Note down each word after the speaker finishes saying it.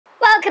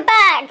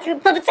back,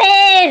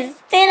 puppeteers,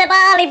 to the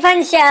Barley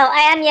Fun Show.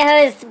 I am your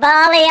host,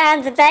 Barley,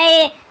 and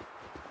today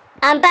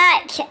I'm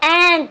back,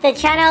 and the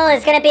channel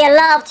is going to be a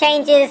lot of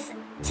changes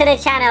to the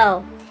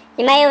channel.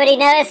 You may already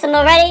notice them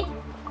already,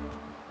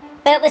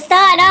 but we're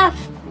starting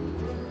off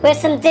with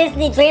some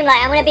Disney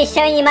Dreamlight. I'm going to be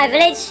showing you my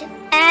village,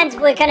 and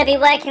we're going to be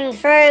working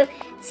through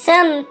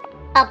some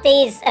of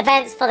these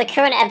events for the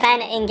current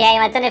event in-game.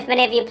 I don't know if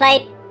many of you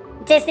played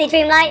Disney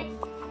Dreamlight,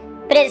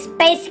 but it's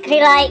basically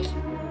like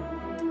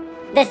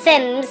The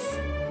Sims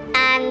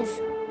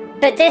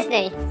but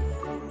Disney.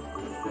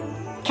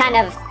 Kind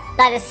of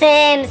like The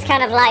Sims,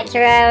 kind of like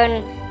your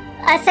own,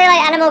 I'd say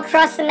like Animal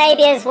Crossing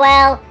maybe as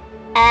well.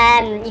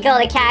 You got all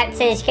the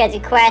characters, you get to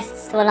do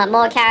quests to unlock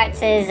more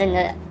characters,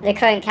 and the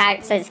current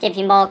characters give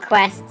you more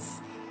quests.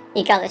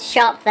 You got the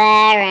shop there,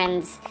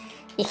 and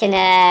you can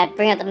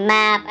bring up the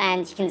map,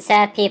 and you can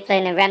serve people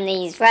in a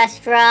Remy's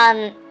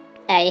restaurant.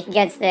 You can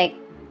go to the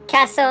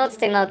castle to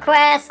do more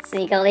quests,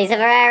 and you got all these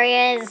other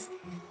areas.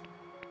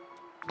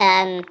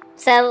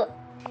 So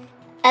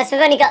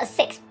we've only got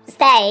 6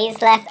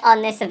 days left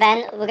on this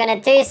event, we're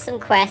going to do some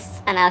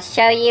quests, and I'll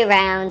show you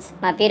around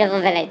my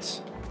beautiful village.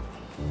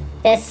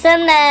 There's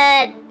some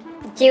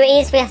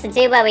duties we have to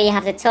do where we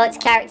have to talk to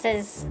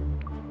characters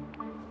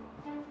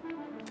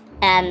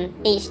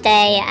each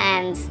day,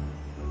 and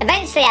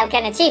eventually I'll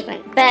get an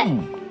achievement, but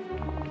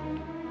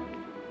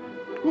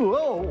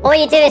all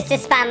you do is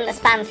just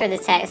spam through the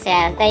text.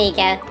 Yeah, there you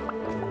go.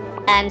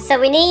 So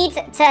we need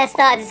to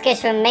start a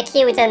discussion with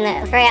Mickey. We've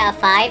done 3 out of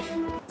 5.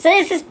 So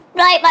this is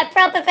like my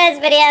proper first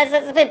video, so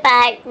it's a bit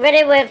back,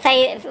 running with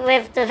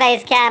the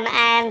face cam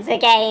and the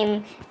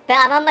game. But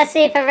I'm on my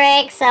super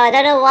rig, so I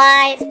don't know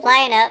why it's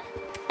playing up.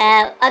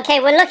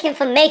 Okay, we're looking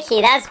for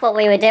Mickey. That's what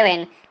we were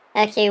doing.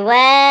 Okay,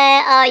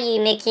 where are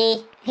you,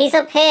 Mickey? He's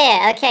up here.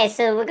 Okay,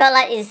 so we've got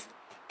like these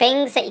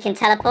things that you can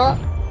teleport.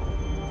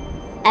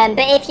 But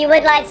if you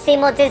would like to see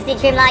more Disney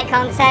Dreamlight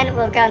content,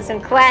 we'll go on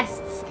some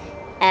quests.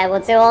 We'll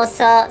do all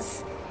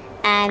sorts.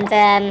 And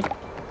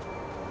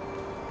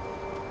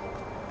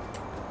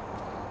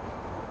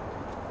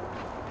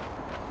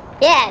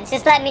yeah,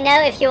 just let me know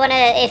if you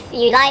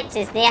like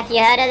Disney. Have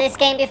you heard of this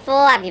game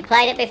before? Have you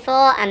played it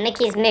before? And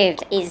Mickey's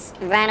moved. He's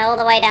ran all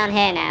the way down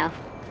here now.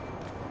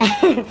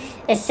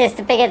 It's just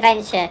a big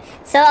adventure.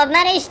 So I've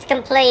managed to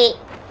complete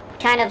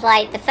kind of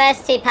like the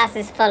first 2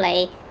 passes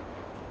fully.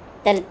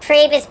 The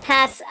previous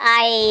pass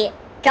I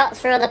got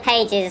through all the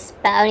pages,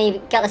 but only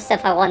got the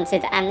stuff I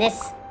wanted. And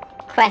this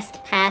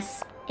quest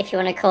pass, if you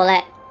want to call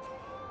it,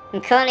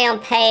 I'm currently on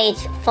page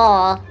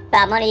 4, but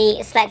I'm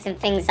only selecting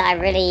things that I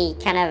really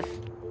kind of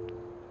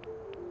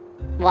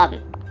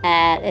want.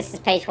 This is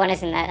page 1,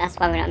 isn't it? That's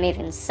why we're not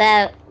moving.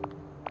 So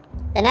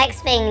the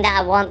next thing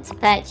that I want to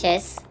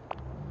purchase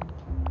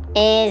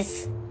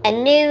is a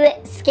new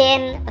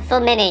skin for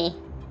Minnie.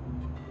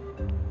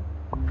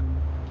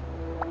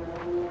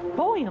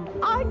 Boy, am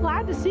I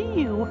glad to see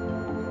you.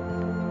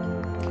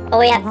 All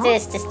we have to do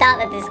is to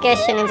start the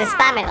discussion and just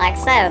spam it like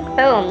so.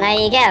 Boom, there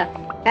you go.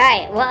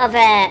 Right, what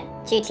other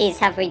duties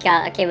have we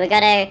got? Okay, we're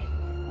gonna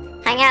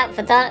hang out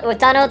with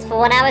Donald for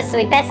 1 hour, so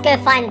we best go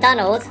find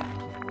Donald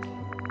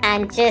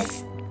and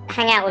just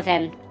hang out with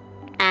him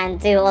and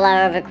do all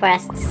our other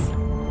quests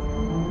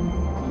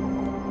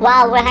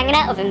while we're hanging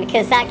out with him,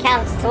 because that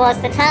counts towards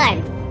the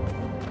time.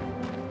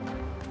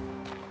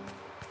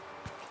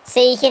 So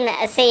you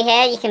can see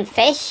here, you can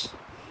fish.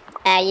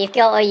 You've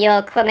got all your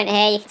equipment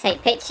here. You can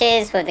take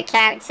pictures with the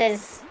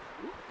characters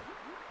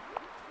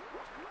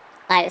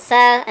like so,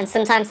 and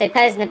sometimes they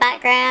pose in the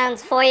background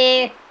for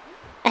you.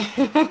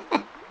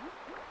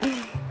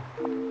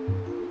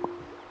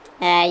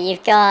 You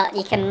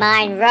can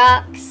mine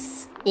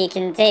rocks, you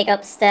can dig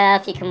up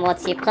stuff, you can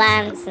water your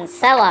plants, and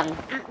so on.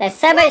 There's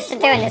so much to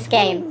do in this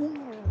game.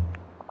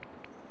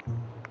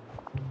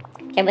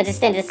 Okay, we're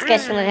just in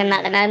discussion with him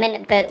at the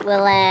moment, but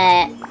we'll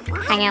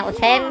hang out with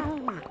him.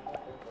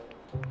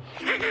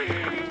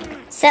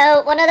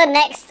 So, one of the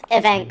next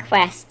event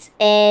quests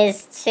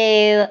is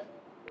to...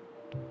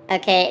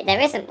 Okay, there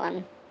isn't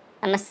one.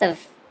 I must have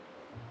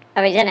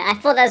already done it. I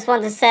thought there was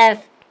one to serve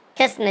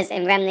customers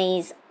in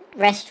Remy's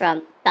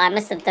restaurant, but I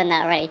must have done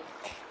that already.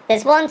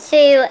 There's one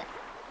to...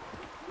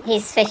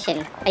 He's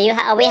fishing.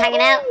 Are we hanging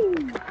out?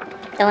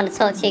 Don't want to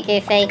talk to you,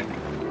 Goofy.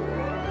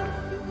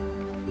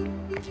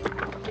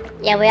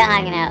 Yeah, we are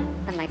hanging out.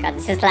 Oh my god,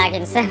 this is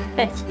lagging so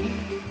much.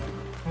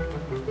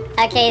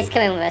 Okay, he's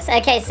coming with us.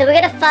 Okay, so we're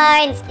gonna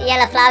find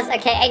yellow flowers.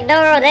 Okay,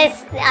 ignore all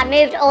this. I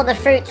moved all the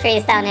fruit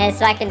trees down here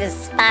so I can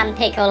just spam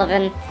pick all of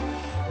them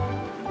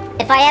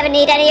if I ever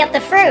need any of the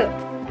fruit.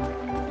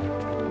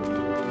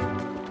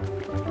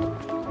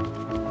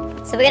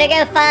 So we're gonna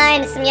go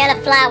find some yellow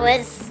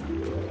flowers.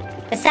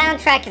 The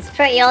soundtrack is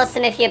pretty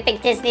awesome if you're a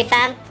big Disney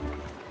fan.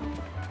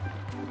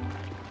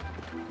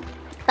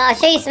 But I'll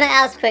show you something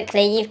else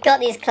quickly. You've got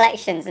these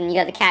collections and you've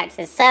got the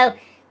characters. So,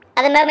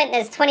 at the moment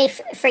there's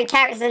 23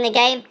 characters in the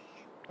game,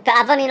 but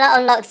I've only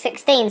unlocked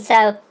 16,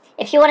 so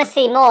if you want to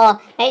see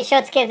more, make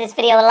sure to give this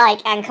video a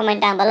like and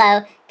comment down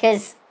below,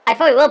 because I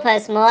probably will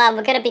post more, and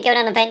we're going to be going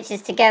on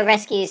adventures to go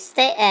rescue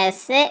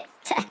to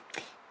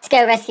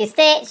go rescue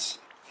Stitch.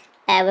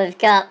 We've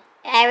got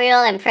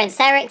Ariel and Prince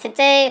Eric to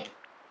do.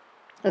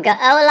 We've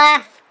got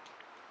Olaf.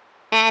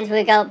 And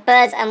we've got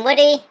Buzz and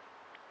Woody.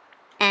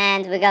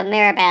 And we've got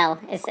Mirabelle,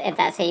 if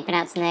that's how you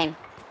pronounce the name.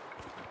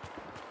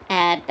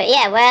 But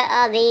yeah, where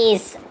are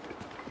these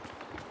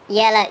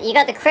yellow... You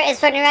got the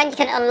critters running around, you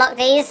can unlock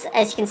these.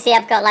 As you can see,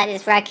 I've got like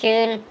this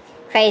raccoon,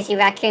 crazy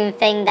raccoon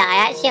thing that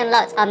I actually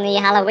unlocked on the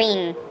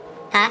Halloween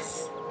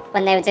pass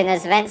when they were doing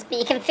those events. But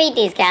you can feed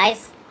these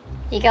guys.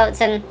 You go up to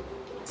them.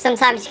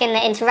 Sometimes you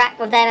can interact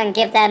with them and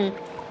give them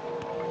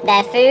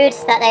their food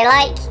that they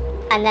like.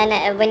 And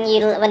then when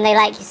they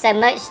like you so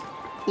much,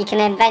 you can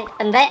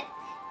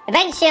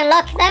eventually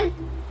unlock them.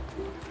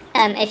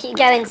 If you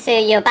go into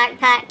your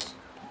backpack,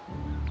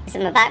 it's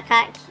in my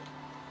backpack,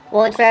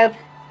 wardrobe.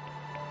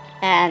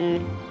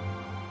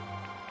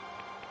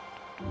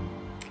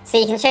 So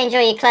you can change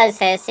all your clothes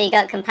here. So you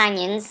got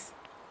companions,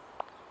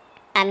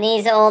 and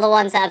these are all the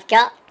ones that I've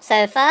got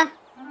so far.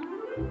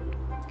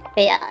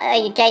 But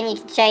again, you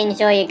can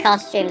change all your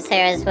costumes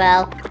here as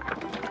well.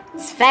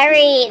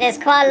 There's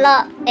quite a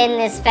lot in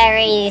this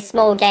very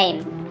small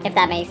game, if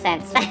that makes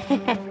sense.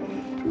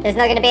 There's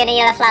not going to be any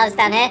yellow flowers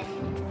down here.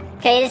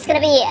 Okay, this is going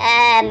to be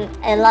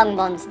a long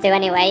one to do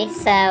anyway,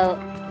 so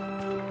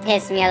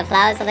here's some yellow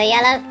flowers. Are they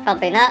yellow?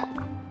 Probably not.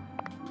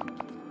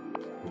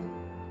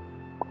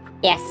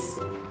 Yes.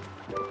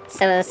 So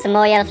there's some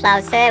more yellow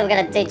flowers here.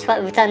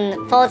 We've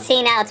done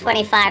 14 out of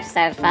 25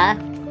 so far.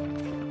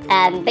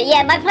 But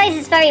yeah, my place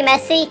is very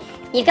messy.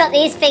 You've got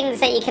these things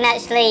that you can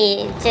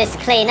actually just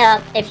clean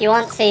up if you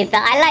want to,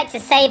 but I like to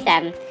save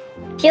them.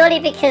 Purely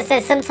because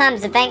there's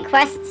sometimes event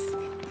quests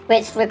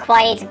which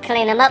require you to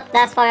clean them up.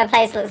 That's why my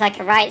place looks like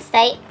a right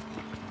state.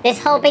 This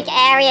whole big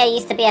area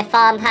used to be a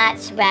farm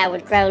hatch where I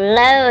would grow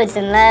loads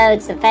and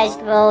loads of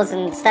vegetables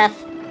and stuff.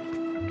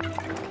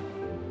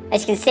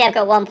 As you can see, I've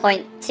got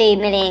 1.2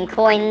 million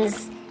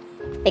coins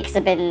because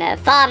I've been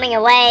farming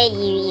away.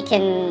 You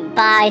can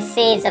buy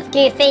seeds of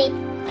Goofy,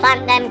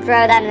 plant them,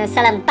 grow them, and then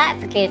sell them back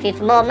for Goofy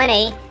for more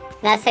money.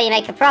 And that's how you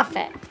make a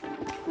profit.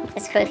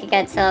 Let's quickly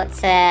go talk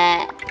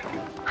to...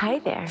 Hi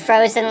there.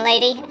 Frozen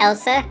lady,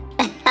 Elsa.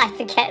 I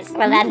forget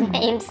some of their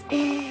names.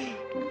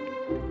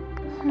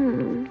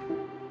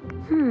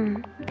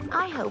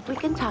 I hope we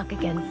can talk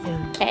again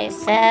soon. Okay,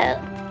 so...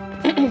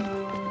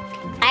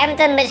 I haven't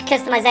done much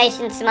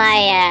customization to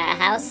my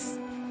house.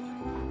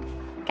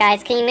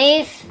 Guys, can you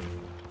move?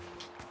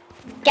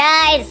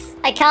 Guys,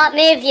 I can't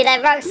move you,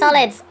 they're rock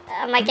solid.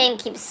 My game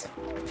keeps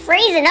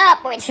freezing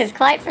up, which is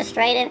quite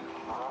frustrating.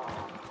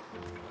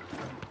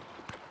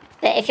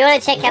 But if you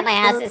want to check out my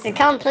house, it's a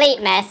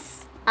complete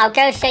mess. I'll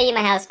go show you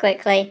my house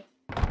quickly.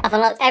 I've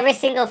unlocked every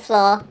single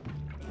floor.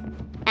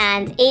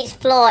 And each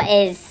floor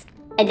is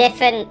a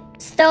different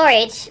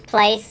storage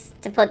place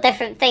to put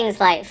different things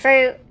like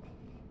fruit,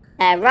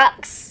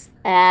 rocks,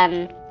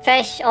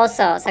 fish, all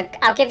sorts. So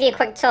I'll give you a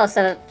quick tour.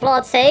 So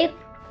floor 2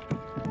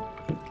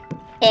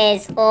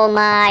 is all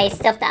my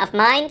stuff that I've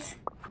mined.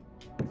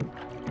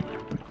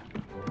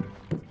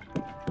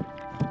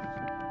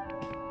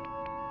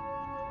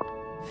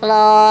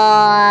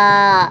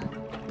 Floor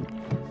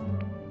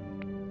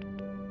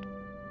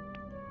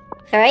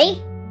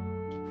 3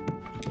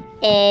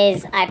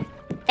 is, I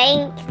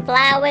think,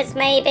 flowers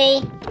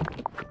maybe.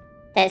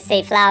 Let's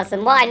see, flowers.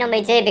 And what I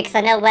normally do, because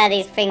I know where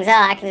these things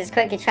are, I can just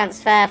quickly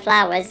transfer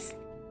flowers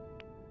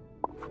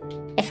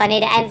if I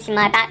need to empty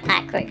my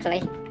backpack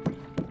quickly.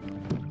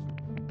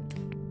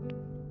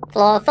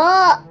 Floor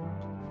 4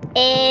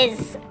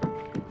 is,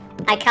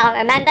 I can't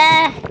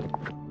remember.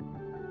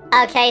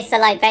 Okay, so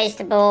like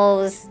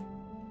vegetables.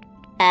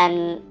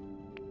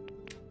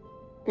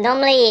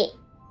 Normally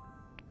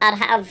I'd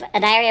have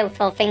an area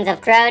for things I've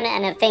grown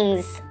and the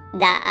things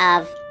that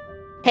I've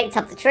picked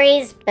off the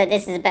trees, but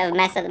this is a bit of a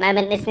mess at the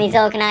moment. This needs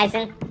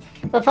organising.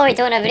 We'll probably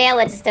do another video.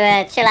 We'll just do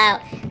a chill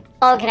out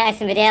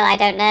organising video. I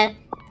don't know.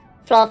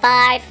 Floor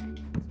 5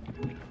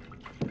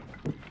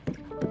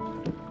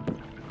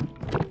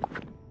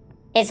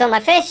 is all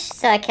my fish,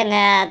 so I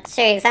can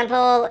show you an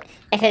example.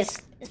 If it's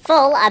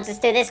full, I'll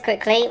just do this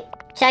quickly.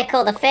 Check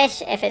all the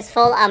fish. If it's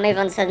full, I'll move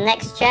on to the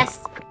next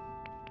chest.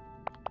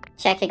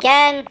 Check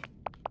again.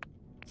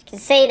 As you can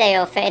see, they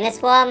all fit in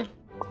this one.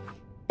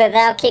 But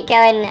then I'll keep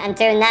going and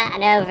doing that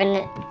and over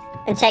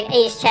and check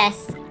each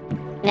chest.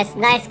 And it's a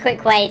nice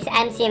quick way to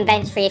empty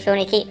inventory if you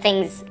want to keep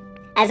things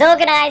as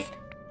organised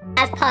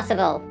as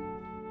possible.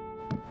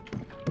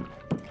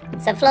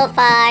 So floor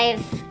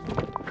 5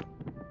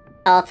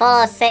 or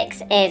floor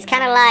 6 is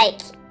kind of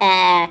like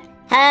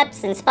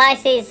herbs and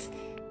spices.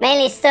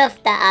 Mainly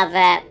stuff that I've,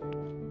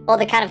 all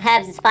the kind of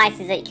herbs and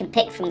spices that you can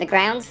pick from the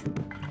ground.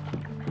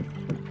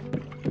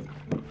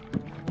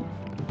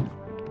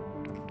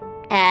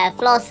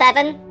 Floor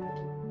 7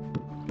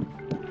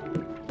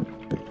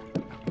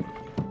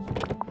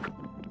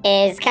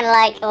 is kind of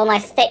like all my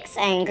sticks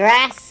and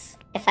grass,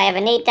 if I ever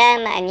need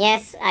them, and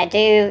yes, I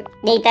do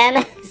need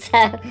them,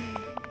 so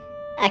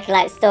I can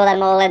like store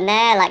them all in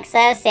there, like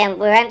so. See,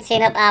 we're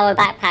emptying up our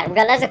backpack. We've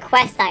got loads of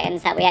quest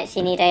items that we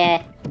actually need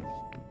to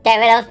get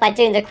rid of by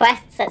doing the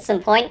quests at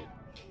some point.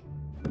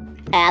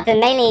 I've been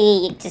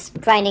mainly just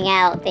grinding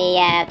out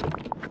the,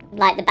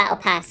 like the battle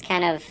pass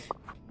kind of...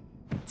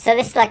 So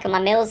this is like on my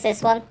mills,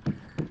 this one.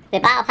 The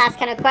battle pass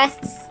kind of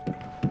quests.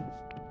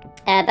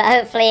 But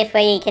hopefully if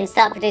we can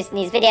start producing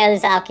these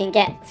videos, I can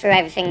get through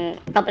everything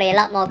probably a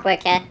lot more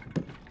quicker.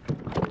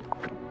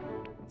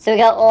 So we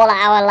got all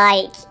our,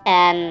 like,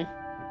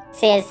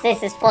 see as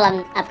this is full,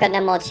 I've got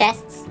no more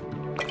chests.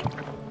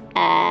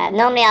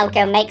 Normally I'll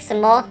go make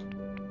some more.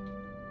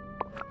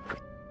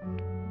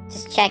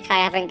 Just check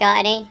I haven't got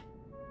any.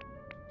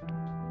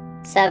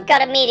 So I've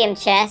got a medium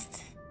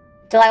chest.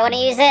 Do I want to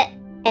use it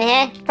in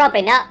here?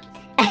 Probably not.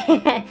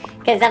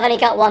 Because I've only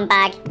got one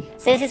bag.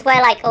 So this is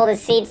where, like, all the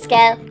seeds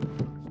go.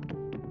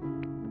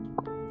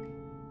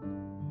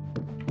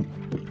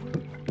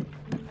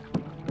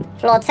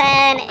 Floor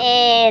 10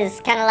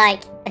 is kind of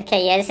like...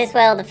 Okay, yeah, this is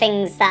where all the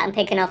things that I'm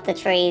picking off the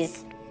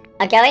trees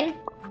are going.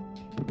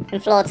 In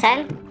floor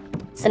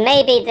 10. So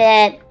maybe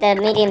the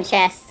medium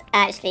chest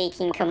actually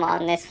can come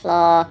on this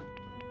floor.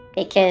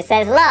 Because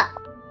there's a lot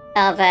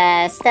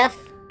of stuff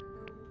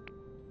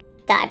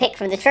that I pick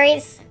from the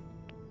trees.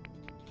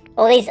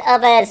 All these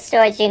other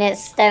storage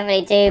units don't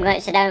really do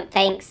much, I don't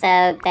think,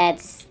 so they're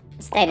just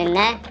staying in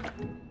there.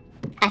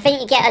 I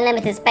think you get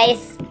unlimited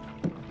space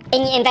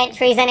in your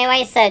inventories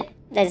anyway, so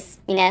there's,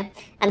 you know...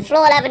 And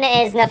floor 11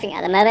 is nothing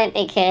at the moment,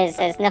 because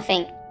there's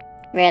nothing,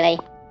 really.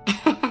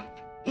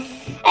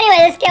 Anyway,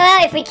 let's go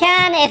out if we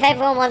can, if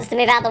everyone wants to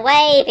move out of the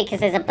way, because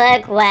there's a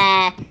bug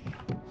where...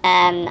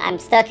 I'm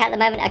stuck at the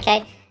moment,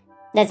 okay.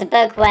 There's a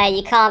bug where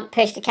you can't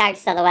push the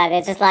characters out of the way,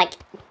 they're just like...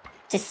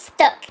 Just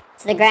stuck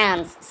to the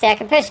ground. See, I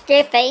can push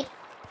Goofy,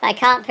 but I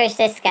can't push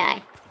this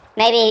guy.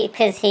 Maybe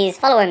because he's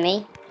following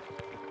me.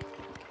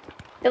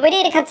 But we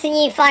need to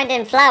continue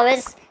finding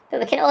flowers, but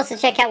we can also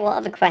check out what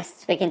other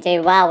quests we can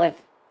do while we're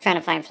trying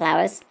to find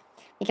flowers.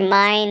 We can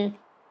mine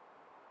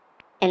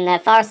in the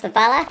Forest of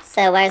Valor.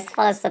 So where's the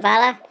Forest of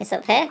Valor? It's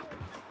up here.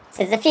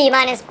 So there's a few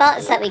mining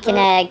spots that we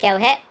can go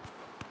hit.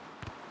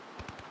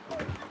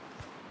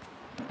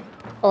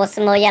 Or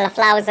some more yellow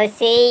flowers I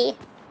see.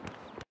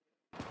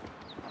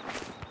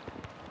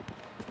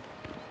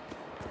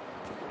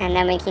 And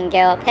then we can go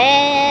up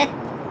here.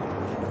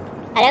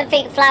 I don't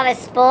think flowers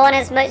spawn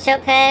as much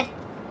up here.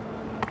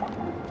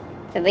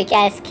 But we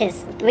guess,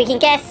 cause we can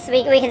guess,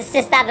 we can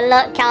just have a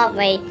look, can't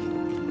we?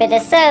 But they're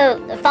so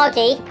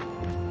foggy.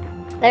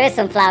 There is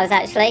some flowers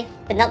actually,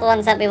 but not the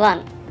ones that we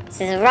want.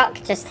 So there's a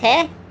rock just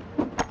here.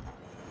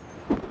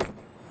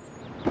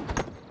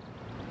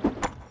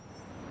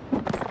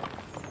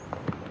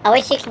 I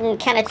wish you can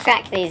kind of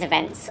track these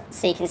events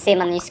so you can see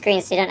them on your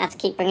screen so you don't have to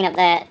keep bringing up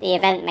the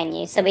event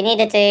menu. So we need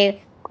to do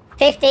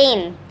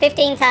 15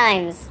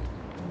 times.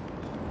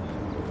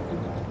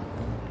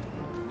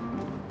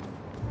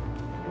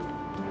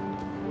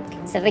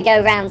 So if we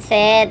go around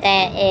here,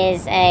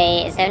 is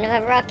there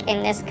another rock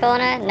in this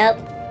corner? Nope.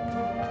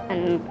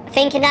 I'm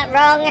thinking that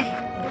wrong.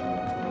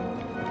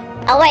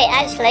 Oh wait,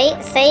 actually,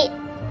 see?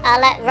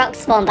 I'll let rocks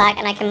spawn back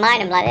and I can mine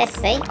them like this,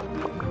 see?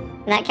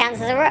 And that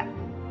counts as a rock.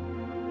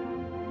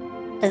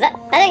 That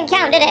didn't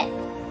count, did it?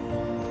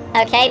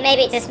 Okay,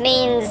 maybe it just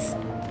means...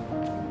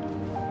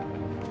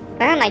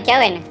 Where am I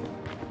going?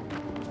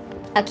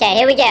 Okay,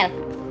 here we go.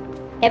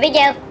 Here we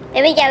go.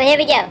 Here we go. Here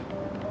we go.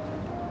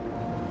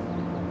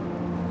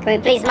 Can we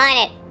please mine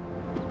it?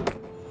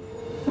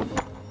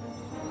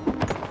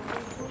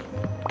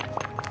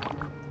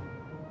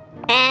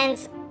 And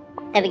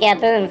there we go.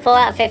 Boom. 4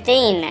 out of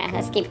 15.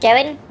 Let's keep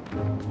going.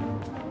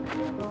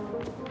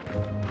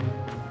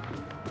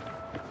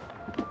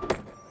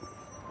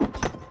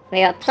 We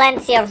got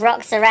plenty of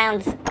rocks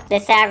around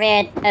this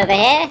area over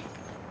here.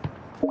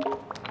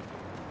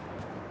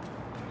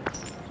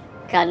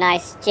 Got a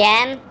nice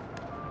gem.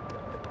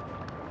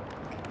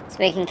 So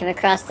we can come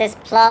across this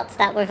plot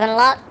that we've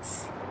unlocked.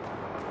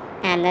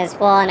 And there's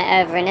one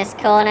over in this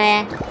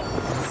corner.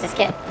 Let's just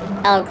get...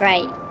 Oh,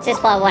 great.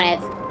 Just what I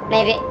wanted.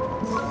 Maybe...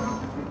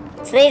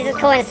 So these are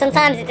coins.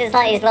 Sometimes it does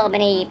like these little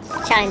mini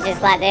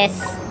challenges like this.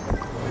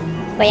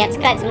 Where you have to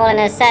collect them all in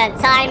a certain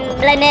time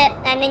limit.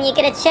 And then you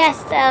get a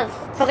chest of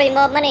probably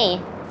more money.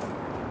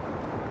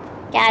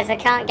 Guys, I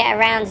can't get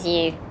around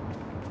you.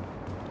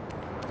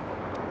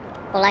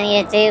 All I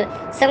need to do...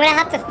 So I'm going to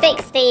have to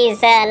fix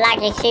these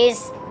lag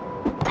issues.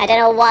 I don't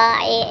know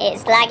why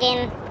it's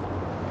lagging.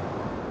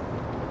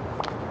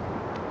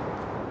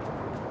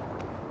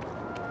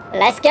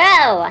 Let's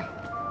go!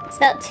 It's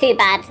not too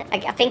bad.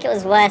 I think it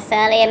was worse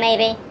earlier,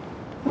 maybe.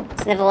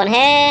 There's another one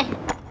here.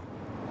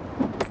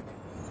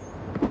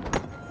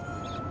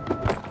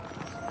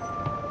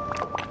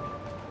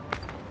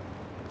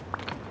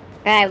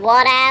 Right,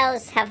 what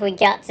else have we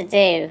got to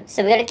do?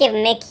 So we're going to give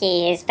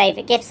Mickey his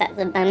favourite gifts at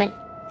the moment.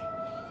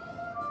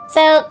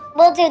 So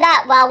we'll do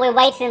that while we're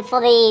waiting for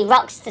the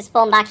rocks to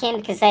spawn back in,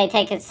 because they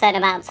take a certain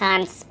amount of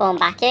time to spawn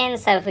back in.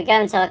 So if we go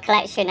into our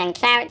collection and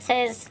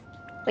characters,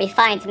 we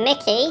find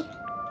Mickey.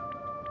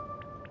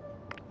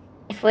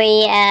 If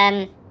we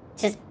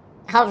just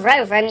hover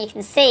over him, you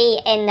can see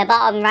in the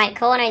bottom right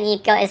corner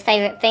you've got his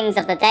favourite things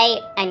of the day,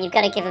 and you've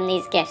got to give him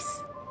these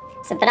gifts.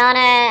 So banana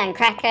and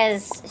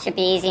crackers should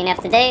be easy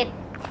enough to do.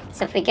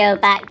 So if we go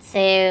back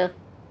to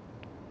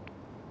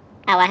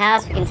our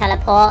house, we can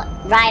teleport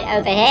right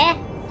over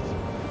here.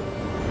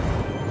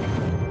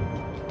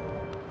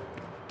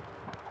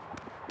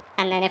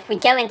 And then if we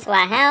go into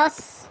our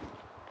house,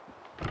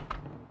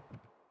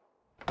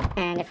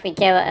 and if we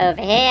go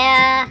over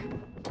here,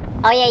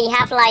 oh yeah, you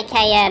have like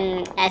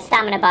a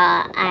stamina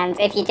bar, and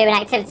if you're doing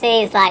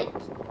activities like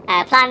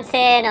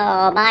planting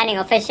or mining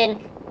or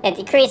fishing, it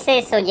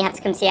decreases, so you have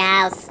to come to your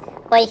house,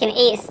 or you can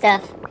eat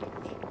stuff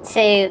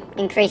to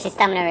increase your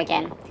stamina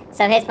again.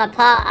 So here's my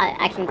pot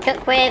I can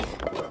cook with.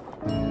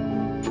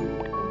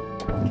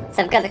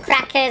 So I've got the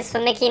crackers for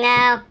Mickey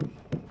now.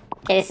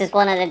 Okay, this is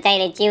one of the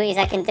daily duties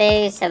I can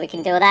do, so we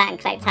can do that and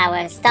collect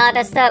our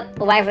Stardust up,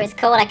 or whatever it's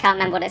called, I can't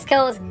remember what it's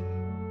called.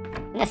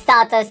 And the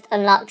Stardust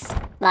unlocks,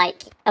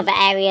 like, other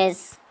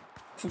areas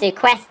to do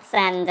quests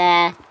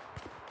and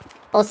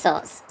all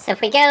sorts. So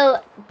if we go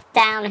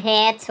down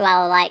here to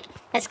our, like,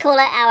 let's call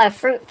it our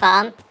fruit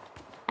farm,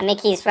 and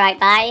Mickey's right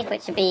by,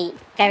 which would be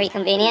very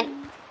convenient.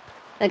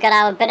 We've got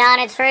our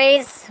banana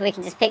trees, we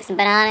can just pick some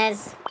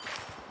bananas.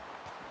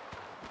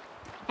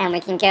 And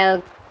we can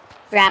go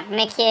grab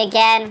Mickey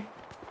again.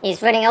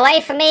 He's running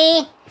away from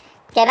me.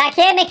 Get back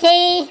here,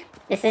 Mickey.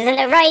 This isn't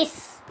a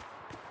race.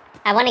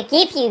 I want to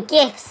give you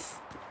gifts.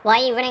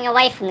 Why are you running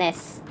away from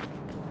this?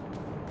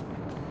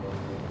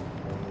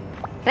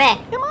 Come here.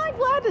 Am I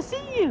glad to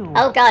see you?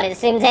 Oh god, it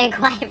zoomed in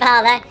quite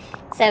far there.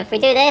 So if we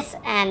do this,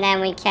 and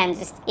then we can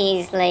just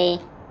easily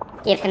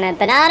give him a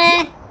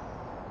banana.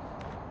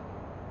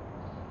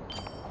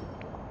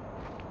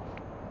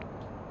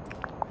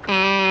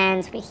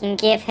 And we can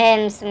give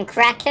him some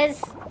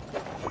crackers.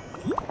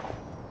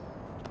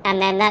 And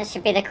then that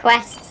should be the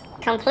quest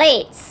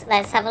complete.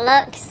 Let's have a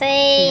look,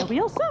 see.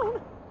 Real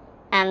soon.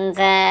 And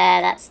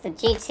that's the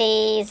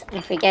duties. And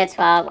if we go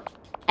to our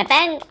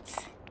event,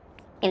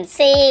 you can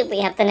see we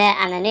have done it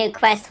and a new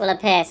quest will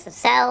appear. So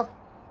sell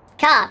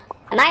carp.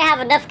 I might have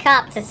enough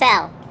carp to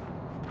sell.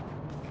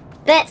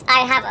 But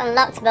I have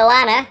unlocked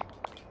Moana,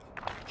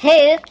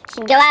 who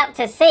can go out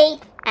to sea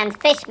and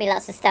fish me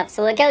lots of stuff.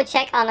 So we'll go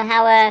check on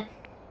how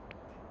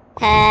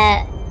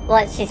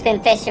what she's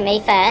been fishing me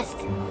first,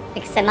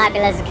 because there might be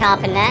loads of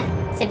carp in there.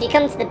 So if you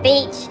come to the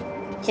beach,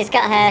 she's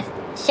got her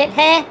ship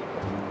here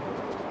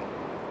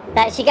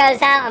that she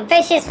goes out and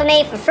fishes for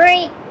me for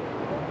free.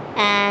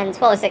 And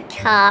what was it,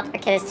 carp?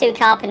 Okay, there's 2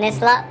 carp in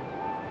this lot.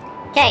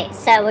 Okay,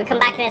 so we'll come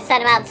back in a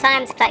certain amount of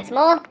time to collect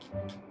more.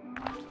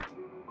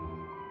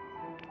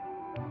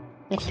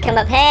 If you come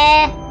up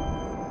here,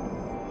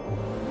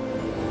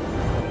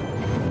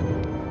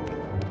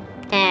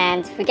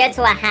 and if we go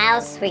to our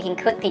house, we can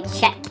quickly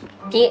check.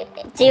 Do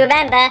you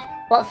remember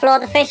what floor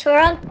the fish were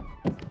on?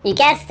 You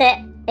guessed it.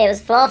 It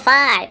was floor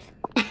 5.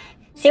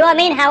 See what I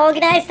mean? How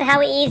organized and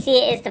how easy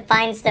it is to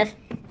find stuff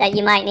that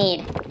you might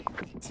need.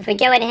 So if we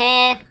go in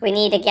here, we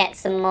need to get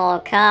some more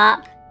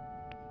carp.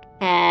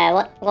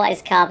 What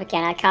is carp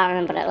again? I can't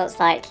remember what it looks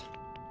like.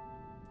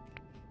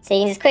 So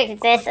you can just quickly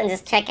do this and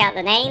just check out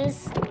the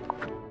names.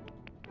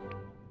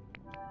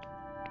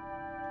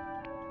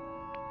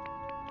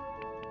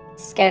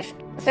 Just go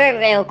through it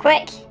real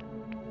quick.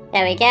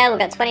 There we go, we've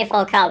got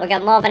 24 carp, we've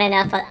got more than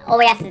enough. All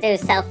we have to do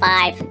is sell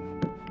 5.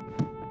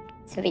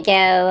 So we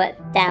go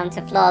down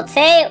to floor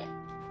 2.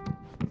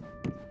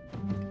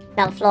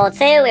 Not floor 2,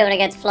 we want to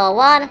go to floor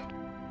 1.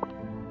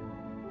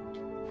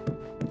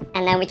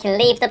 And then we can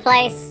leave the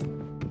place.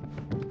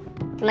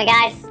 Come on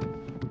guys.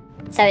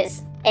 So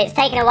it's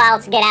taken a while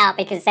to get out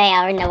because they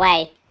are in the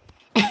way.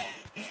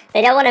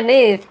 They don't want to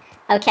move.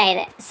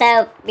 Okay,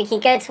 so we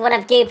can go to one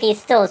of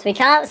Goofy's stores. We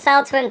can't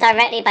sell to him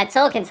directly by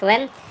talking to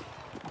him.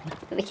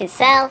 But we can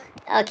sell.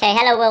 Okay,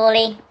 hello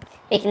Wooly.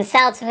 We can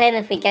sell to him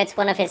if we go to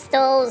one of his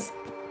stalls,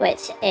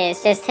 which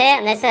is just here.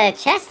 And there's a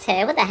chest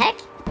here. What the heck?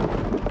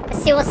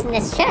 Let's see what's in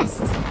this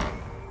chest.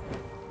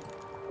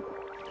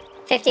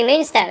 50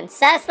 moonstones.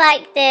 So that's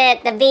like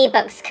the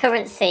V-Bucks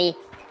currency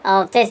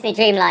of Disney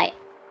Dreamlight.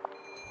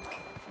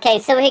 Okay,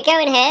 so we go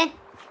in here.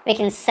 We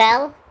can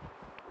sell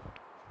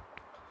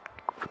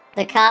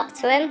the carp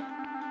to him.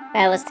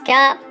 Where was the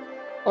carp?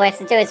 All we have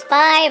to do is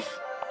 5.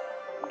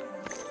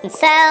 And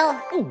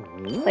sell.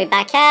 We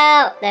back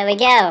out. There we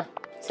go.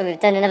 So we've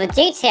done another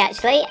duty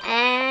actually.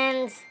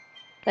 And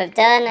we've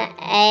done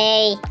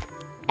a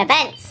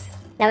event.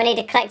 Now we need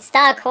to collect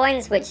star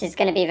coins, which is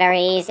going to be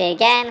very easy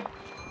again.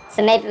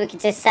 So maybe we could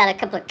just sell a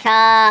couple of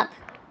carp.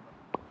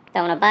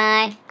 Don't want to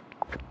buy.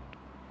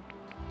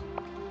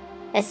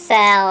 Let's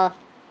sell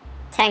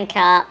 10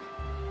 carp.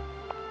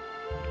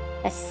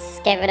 Let's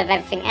get rid of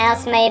everything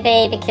else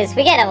maybe, because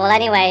we get it all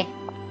anyway.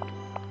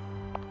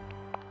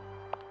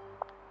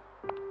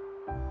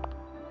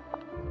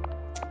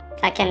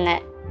 If I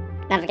can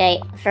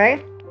navigate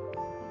through.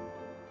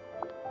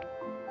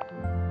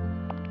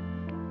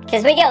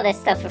 Because we get all this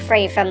stuff for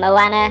free from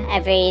Moana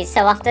every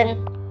so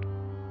often.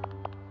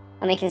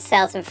 And we can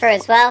sell some fruit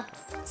as well.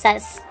 So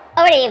that's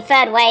already a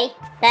third way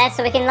there,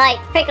 so we can like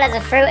pick loads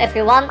of fruit if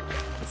we want.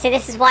 See,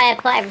 this is why I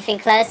put everything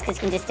close, because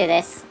you can just do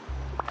this.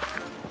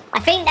 I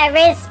think there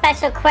is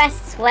special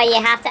quests where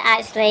you have to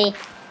actually,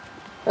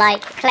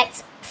 like,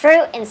 collect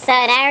fruit in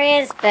certain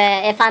areas,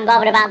 but if I'm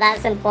bothered about that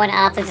at some point,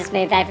 I'll have to just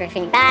move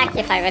everything back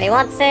if I really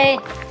want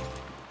to.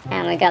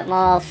 And we got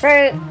more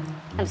fruit.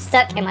 I'm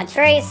stuck in my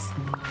trees.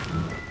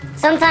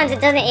 Sometimes it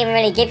doesn't even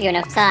really give you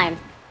enough time.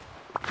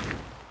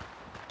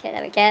 Okay,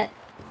 there we go.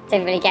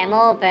 Didn't really get them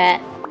all,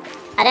 but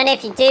I don't know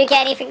if you do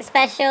get anything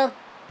special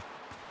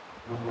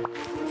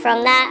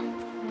from that,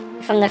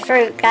 from the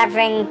fruit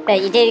gathering,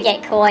 but you do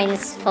get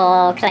coins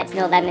for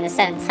collecting all them in a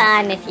certain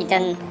time if you've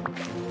done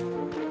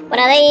one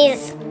of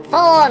these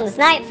fawns,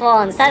 night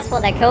fawns, that's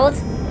what they're called.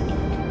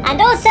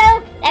 And also,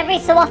 every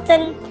so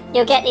often,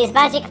 you'll get these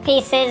magic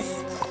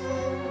pieces,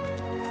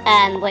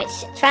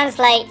 which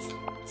translate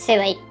to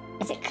a,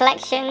 is it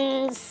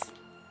collections?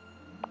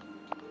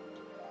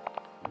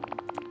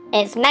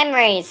 It's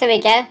memories, here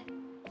we go.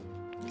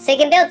 So you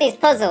can build these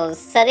puzzles.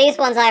 So these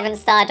ones I haven't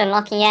started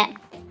unlocking yet.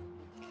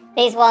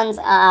 These ones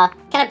are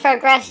kind of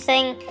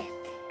progressing.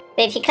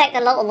 But if you collect the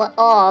little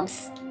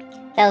orbs,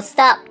 they'll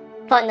start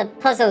putting the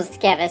puzzles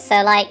together.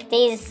 So like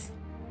these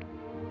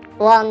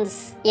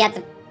ones, you have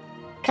to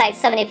collect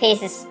so many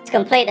pieces to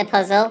complete the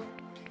puzzle.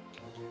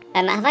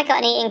 Have I got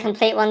any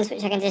incomplete ones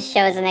which I can just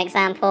show as an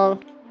example?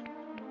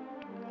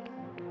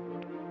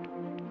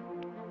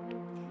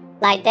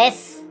 Like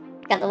this.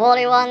 Got the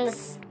Wally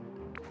ones.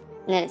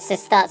 And then it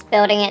just starts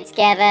building it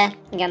together.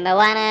 You got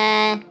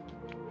Moana,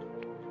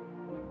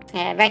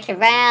 Wreck-It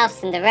Ralph,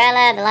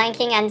 Cinderella, The Lion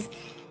King, and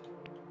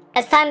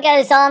as time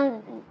goes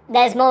on,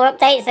 there's more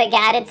updates that get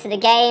added to the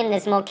game,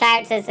 there's more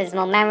characters, there's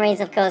more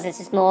memories, of course, there's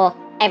just more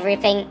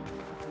everything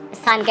as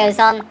time goes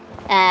on.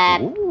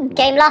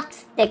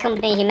 Gameloft, the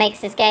company who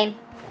makes this game,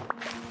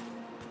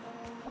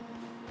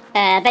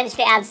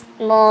 eventually adds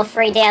more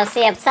free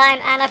DLC over time,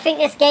 and I think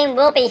this game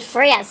will be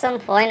free at some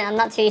point, I'm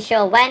not too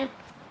sure when.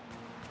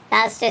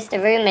 That's just the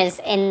rumours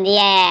in the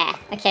air.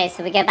 Okay,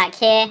 so we go back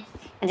here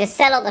and just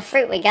sell all the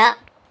fruit we got.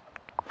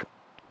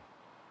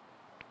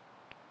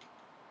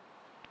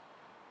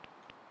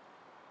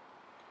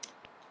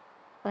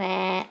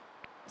 Where,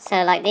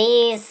 so like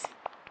these.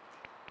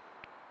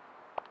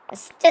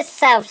 Let's just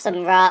sell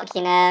some rock,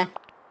 you know.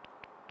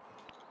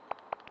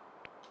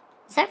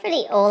 Is that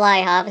really all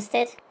I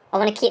harvested? I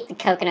want to keep the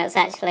coconuts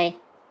actually.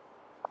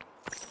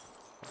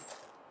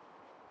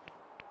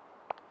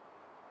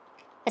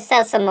 Let's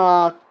sell some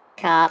more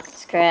carp,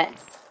 screw it.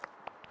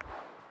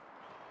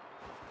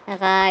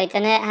 Have I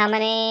done it? How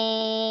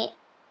many?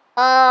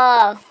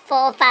 Oh,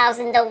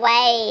 4,000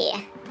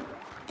 away.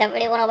 Don't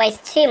really want to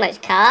waste too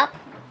much carp.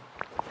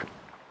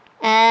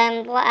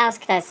 What else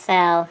could I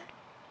sell?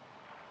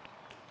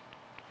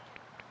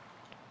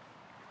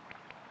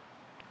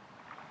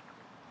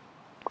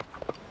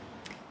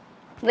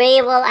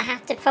 We will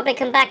have to probably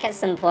come back at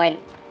some point.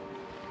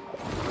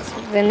 Let's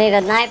remove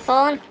a night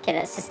fawn. Okay,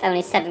 that's just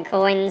only 7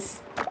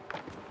 coins.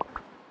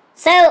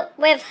 So,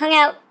 we've hung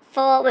out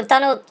with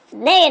Donald for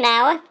nearly an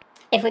hour.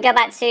 If we go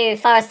back to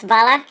Forest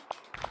Valor,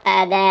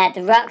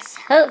 the rocks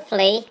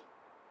hopefully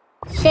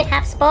should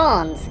have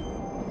spawned.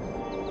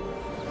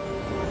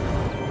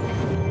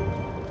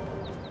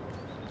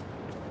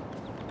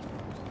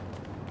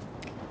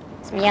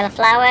 Some yellow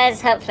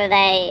flowers, hopefully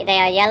they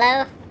are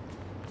yellow.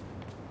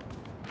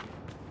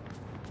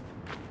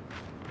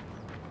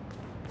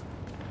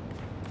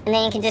 And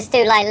then you can just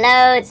do like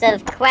loads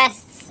of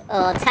quests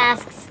or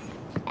tasks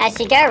as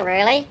you go,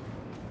 really.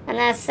 And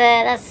that's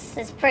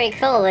pretty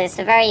cool. It's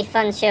a very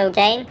fun, chill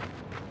game.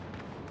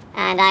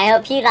 And I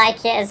hope you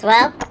like it as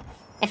well.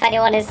 If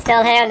anyone is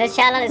still here on this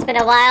channel, it's been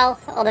a while.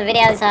 All the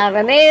videos are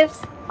removed.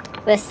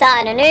 We're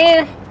starting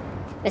anew.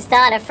 We're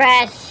starting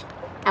afresh.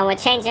 And we're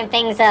changing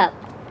things up.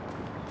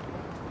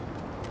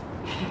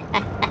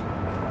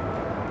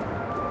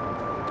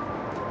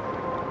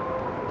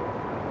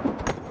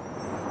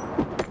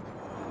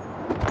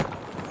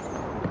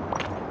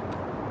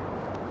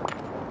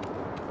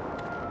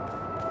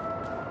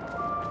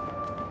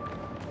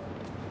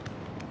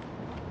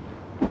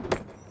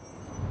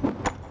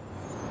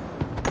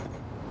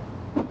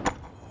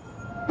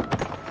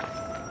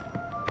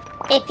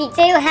 If you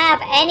do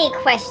have any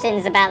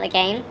questions about the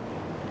game,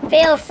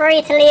 feel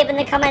free to leave in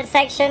the comment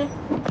section.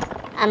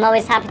 I'm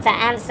always happy to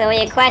answer all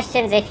your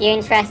questions if you're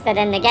interested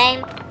in the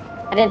game.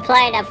 I've been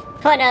playing, I've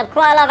put up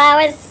quite a lot of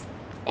hours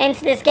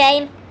into this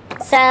game,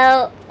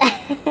 so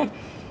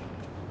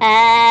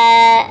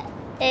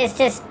it's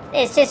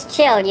just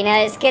chill, you know.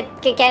 It's good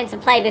game to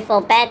play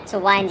before bed to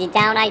wind you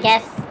down, I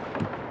guess.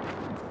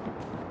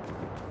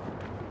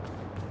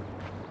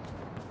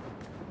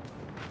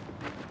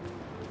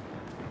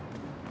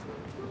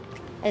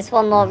 There's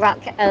one more rock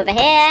over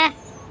here.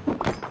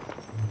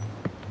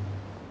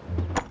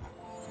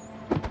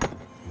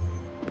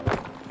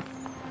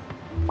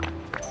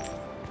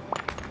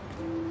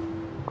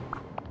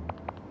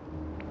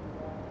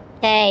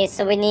 Okay,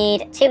 so we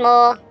need 2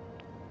 more.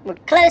 We're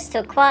close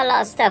to quite a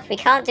lot of stuff. We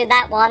can't do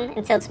that one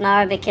until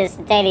tomorrow because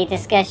the daily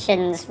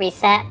discussions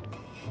reset.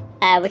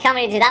 We can't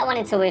really do that one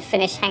until we've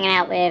finished hanging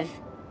out with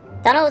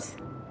Donald.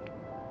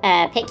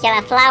 Pick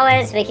yellow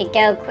flowers. We could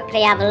go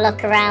quickly have a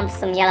look around for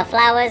some yellow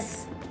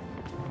flowers.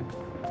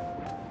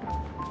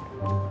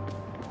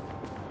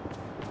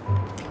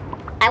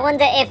 I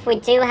wonder if we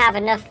do have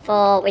enough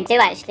for... We do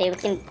actually. We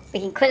can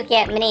quickly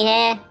get Minnie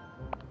here.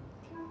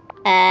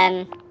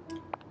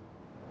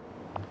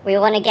 We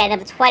want to get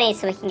another 20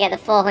 so we can get the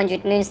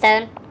 400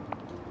 moonstone.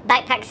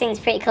 Backpack seems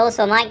pretty cool,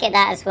 so I might get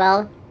that as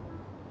well.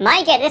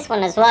 Might get this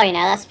one as well, you know.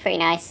 That's pretty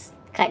nice.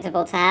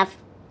 Collectible to have.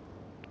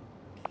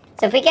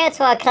 So if we go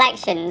to our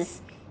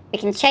collections, we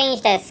can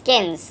change their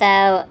skins. So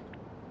I'm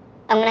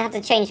going to have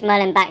to change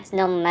Merlin back to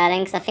normal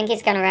Merlin because I think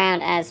he's gone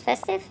around as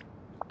festive.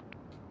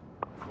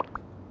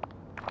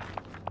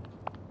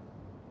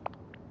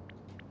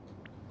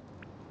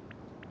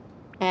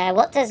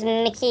 What is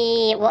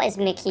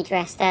Mickey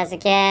dressed as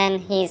again?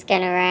 He's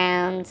going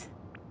around...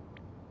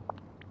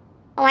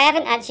 Oh, I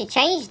haven't actually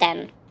changed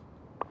them.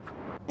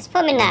 Let's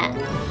put him in there.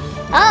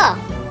 Oh!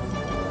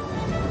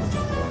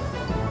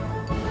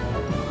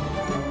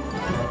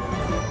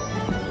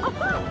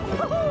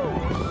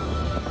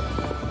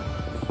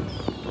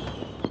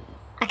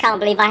 I can't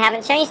believe I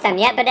haven't changed them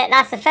yet, but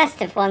that's a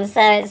festive one,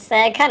 so it's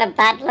kind of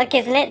bad luck,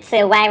 isn't it,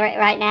 to wear it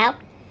right now?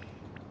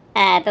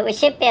 But we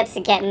should be able to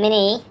get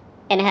Minnie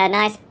in her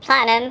nice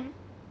platinum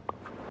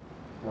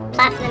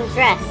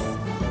dress.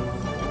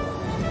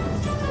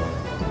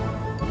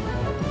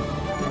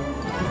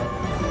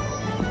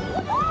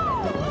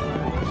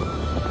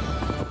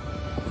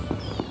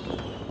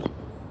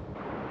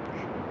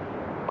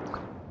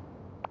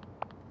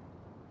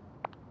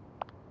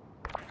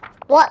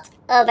 What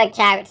other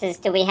characters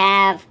do we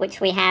have which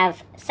we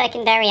have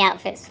secondary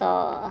outfits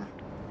for?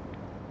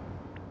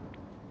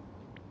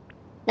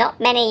 Not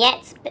many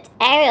yet, but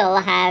Ariel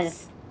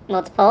has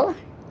multiple.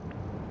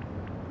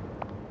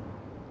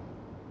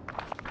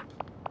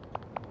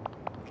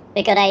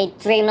 We got a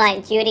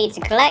Dreamlight duty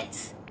to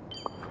collect.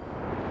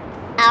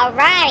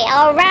 Alright,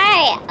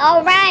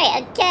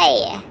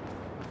 okay.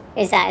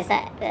 Who's that?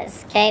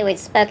 That's okay, we've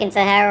spoken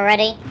to her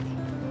already.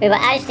 We were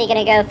actually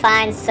gonna go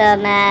find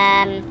some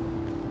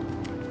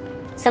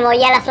more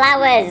yellow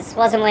flowers,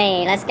 wasn't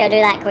we? Let's go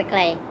do that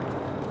quickly.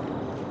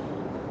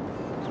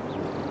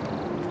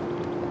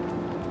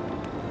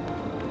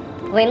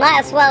 We might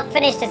as well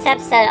finish this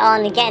episode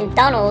on getting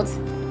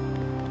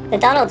the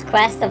Donald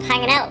quest of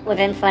hanging out with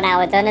him for an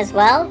hour done as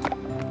well.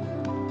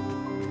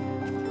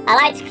 I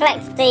like to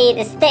collect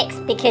the sticks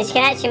because you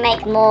can actually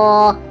make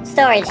more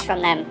storage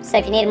from them. So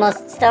if you need more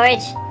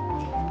storage,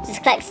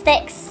 just collect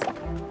sticks.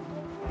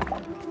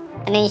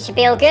 And then you should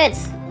be all good.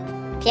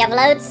 If you have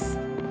loads.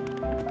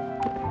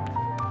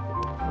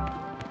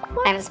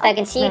 I haven't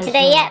spoken to you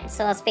today yet,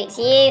 so I'll speak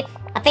to you.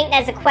 I think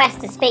there's a quest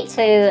to speak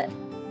to...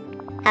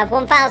 Have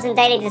 1,000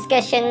 daily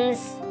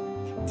discussions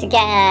to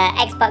get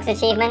an Xbox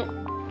achievement.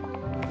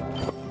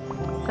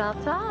 Talk,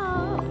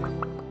 talk.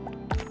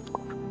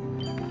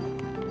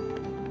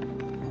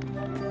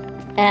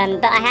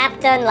 But I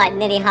have done like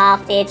nearly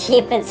half the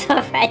achievements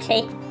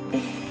already.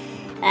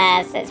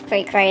 So it's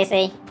pretty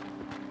crazy.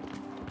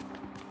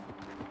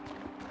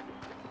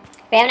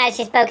 We haven't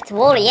actually spoken to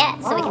Wally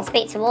yet, so we can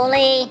speak to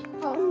Wally.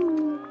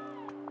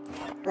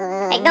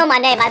 Ignore my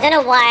name, I don't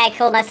know why I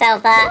called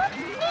myself that.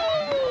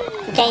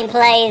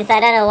 Gameplays, I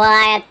don't know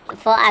why. I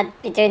thought I'd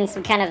be doing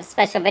some kind of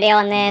special video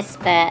on this,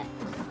 but...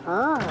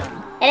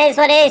 It is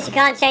what it is, you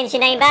can't change your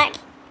name back.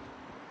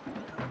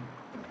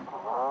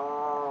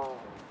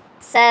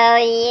 So,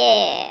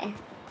 yeah.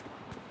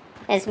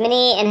 There's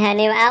Minnie in her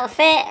new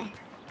outfit.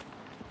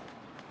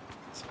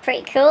 It's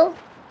pretty cool.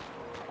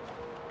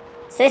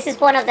 So this is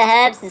one of the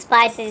herbs and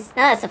spices.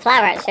 No, that's a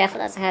flower actually, I thought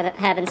that's a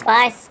herb and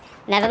spice.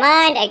 Never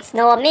mind,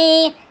 ignore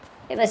me.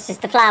 It was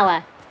just a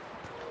flower.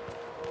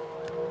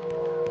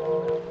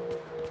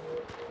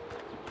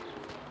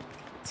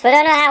 So I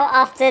don't know how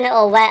often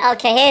or where...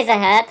 Okay, here's a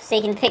herb, so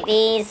you can pick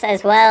these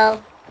as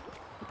well.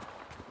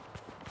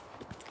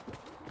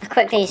 I'll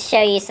quickly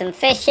show you some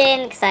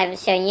fishing, because I haven't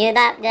shown you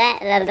that yet.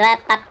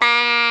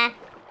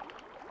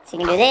 So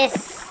you can do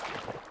this.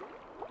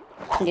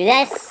 You can do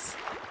this.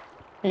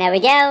 And there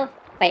we go.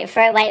 Wait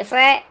for it, wait for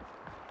it.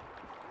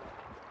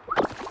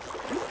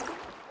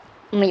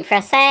 And we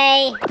press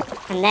A.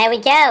 And there we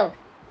go.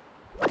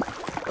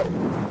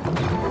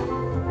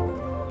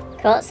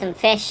 Caught some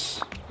fish.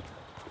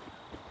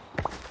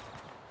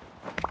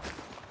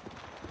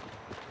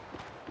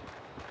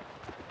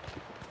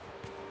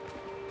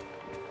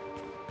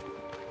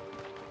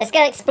 Let's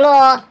go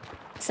explore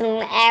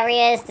some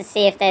areas to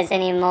see if there's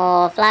any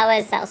more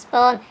flowers that'll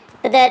spawn.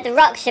 But the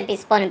rocks should be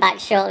spawning back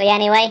shortly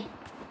anyway.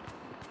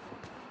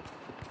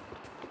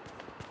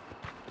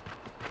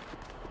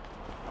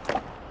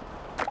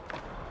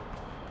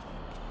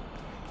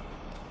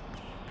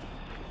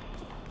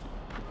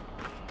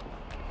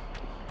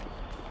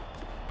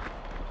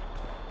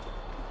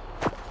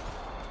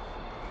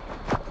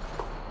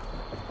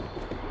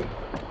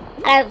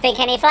 I don't think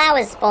any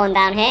flowers spawn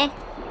down here.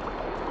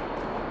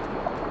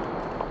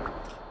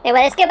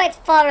 Anyway, let's go back to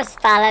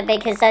Forest Valor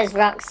because those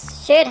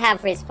rocks should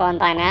have respawned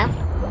by now.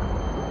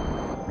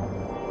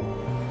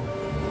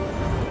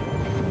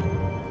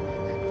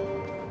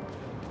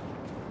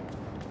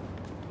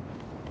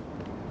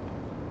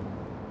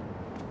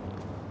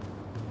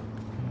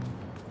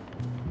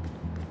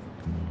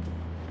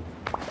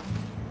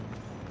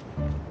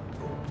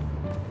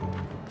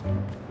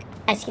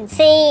 As you can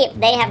see,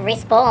 they have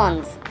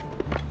respawned.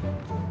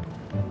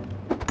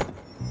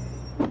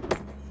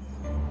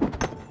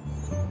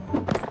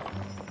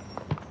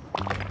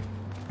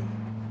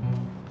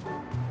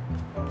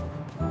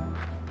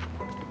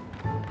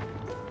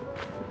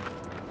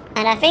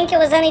 And I think it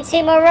was only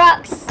 2 more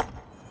rocks.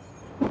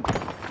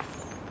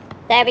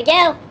 There we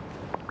go.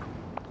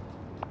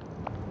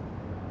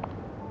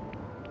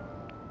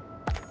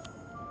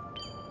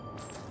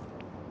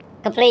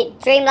 Complete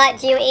Dreamlight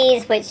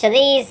duties, which are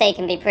these. They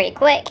can be pretty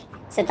quick.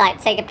 So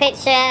like take a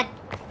picture.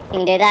 You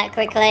can do that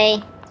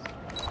quickly.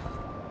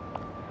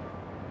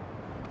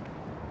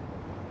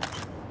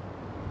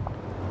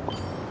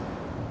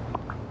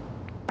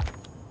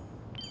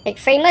 Pick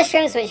 3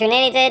 mushrooms, which we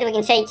nearly did. We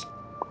can change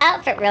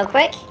outfit real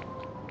quick.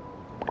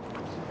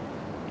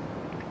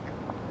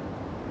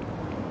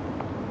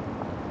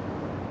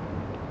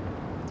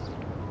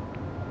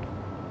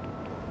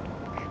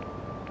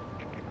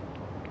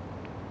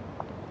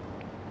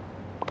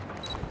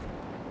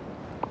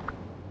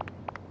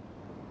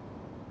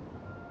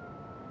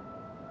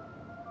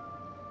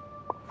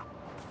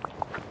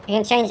 You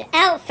can change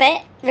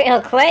outfit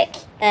real quick.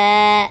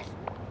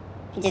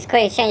 You just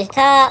quickly change the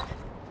top.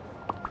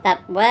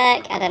 That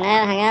work? I don't know,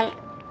 hang on.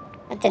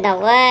 That did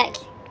not work.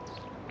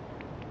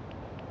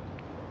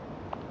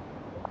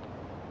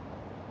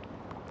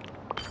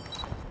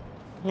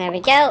 There we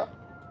go.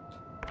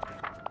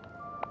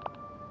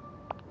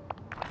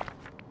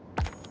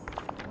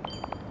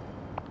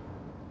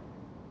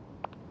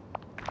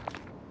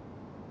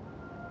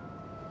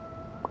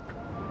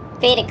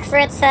 Feed a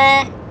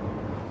critter.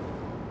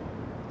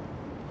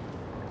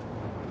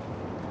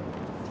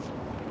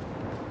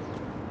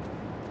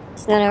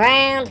 None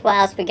around. What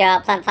else we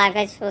got? Plant 5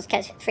 vegetables,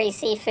 catch 3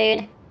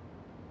 seafood.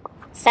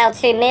 Sell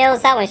 2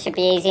 meals. That one should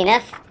be easy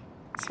enough.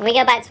 So we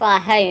go back to our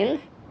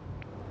home.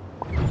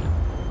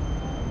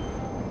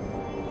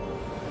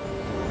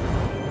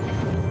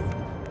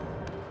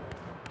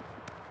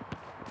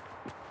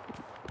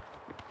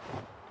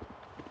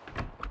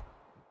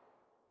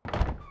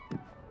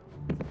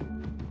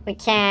 We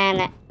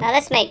can... Now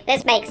let's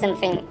make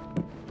something.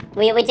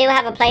 We do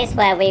have a place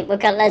where we've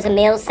got loads of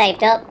meals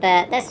saved up,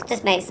 but let's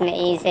just make something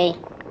easy.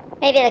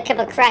 Maybe a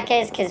couple of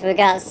crackers, because we've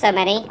got so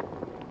many.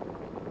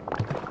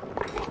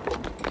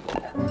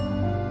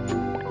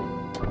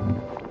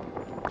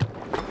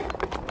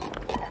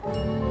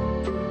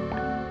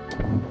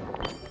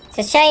 It's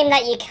a shame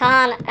that you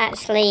can't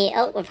actually...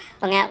 Oh, we've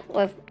hung out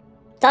with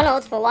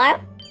Donald for a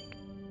while.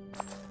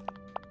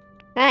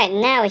 Right,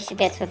 now we should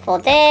be able to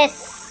afford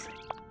this.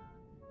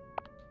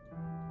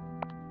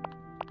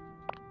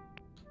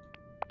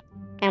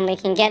 And we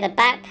can get the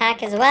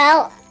backpack as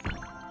well.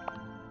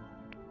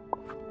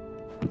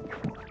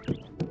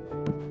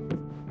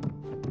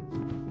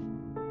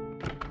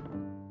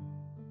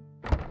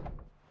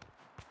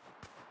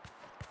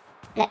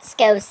 Let's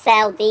go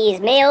sell these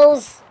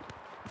meals.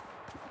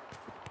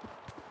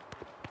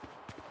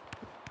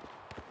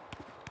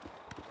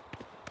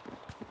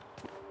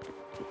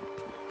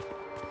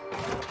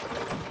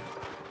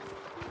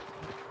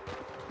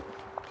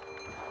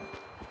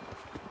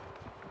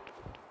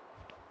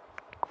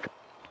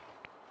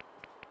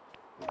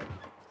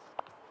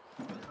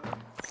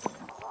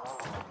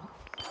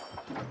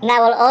 And that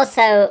will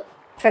also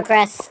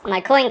progress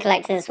my coin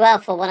collecting as well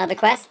for one of the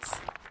quests.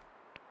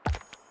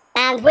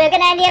 And we're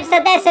going to end the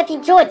episode there, so if you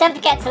enjoyed, don't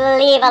forget to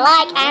leave a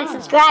like and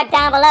subscribe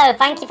down below.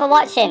 Thank you for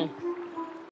watching.